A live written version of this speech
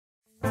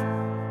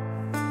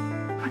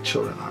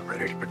children aren't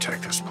ready to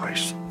protect this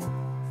place.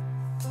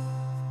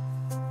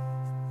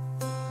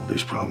 Well,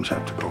 these problems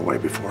have to go away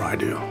before I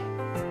do.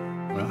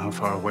 Well, how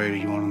far away do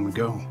you want them to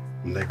go?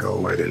 When they go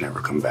away, they never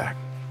come back.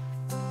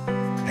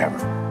 Ever.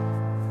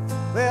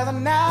 Well, the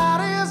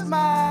night is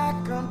my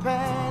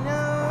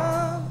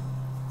companion,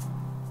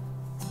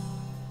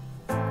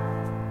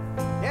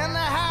 and the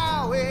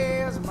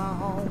highway is my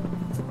home.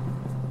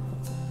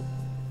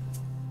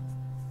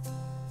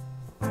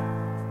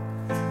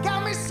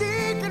 Got me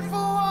seeking for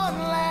one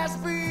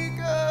last beacon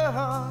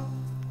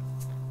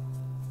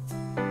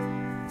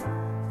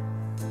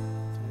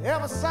to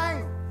every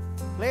single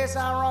place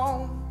I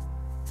roam.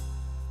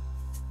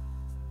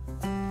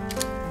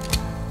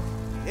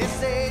 They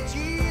say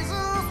Jesus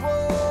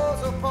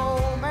was a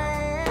poor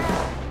man.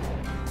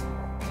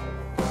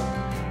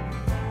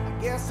 I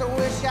guess I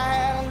wish I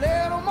had a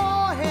little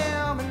more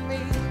him in me.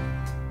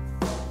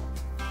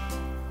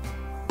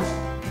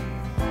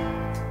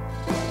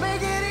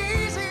 Make it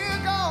easier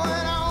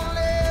going on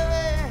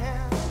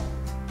living.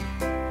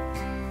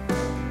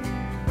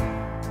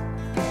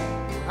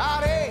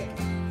 Heartache,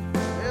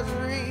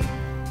 misery.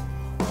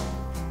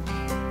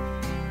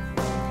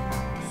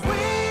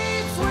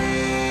 Sweet,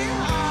 sweet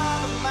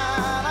heart of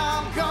mine,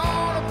 I'm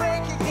gonna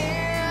break you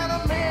again a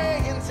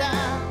million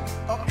times.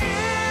 Oh,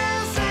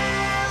 is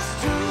this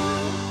too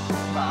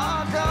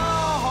far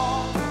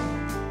gone?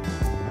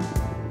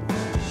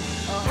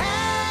 Or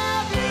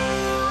have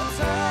you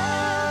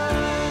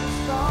turned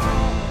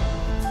stone?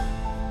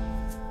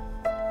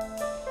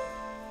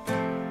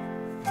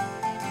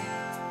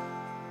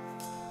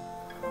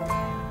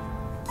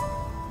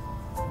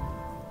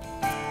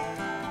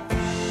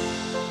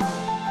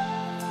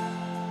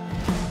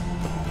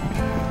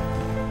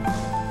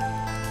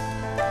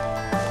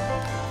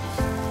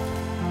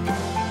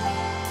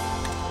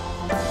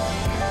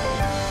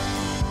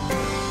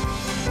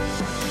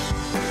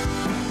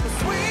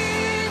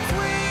 Sweet,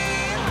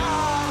 sweet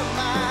heart of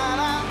mine,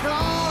 I'm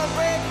gonna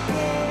break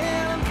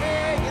again a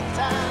million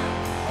times.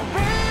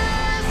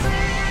 This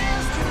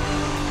is too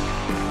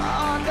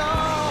far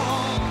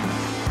gone.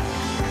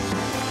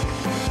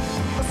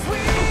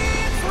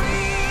 Sweet,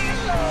 sweet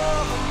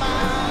love of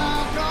mine,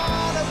 I'm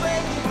gonna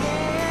break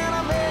again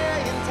a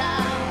million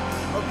times.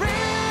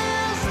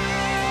 This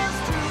is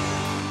too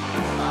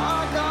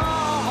far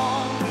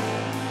gone.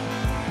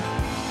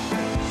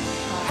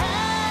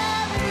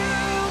 Have you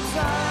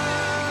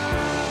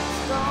turned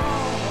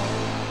stone?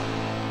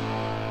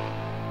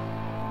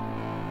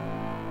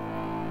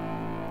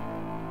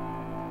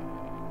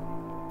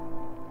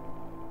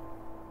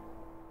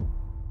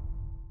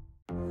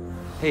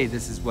 Hey,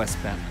 this is Wes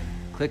Bentley.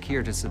 Click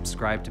here to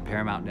subscribe to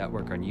Paramount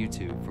Network on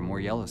YouTube for more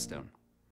Yellowstone.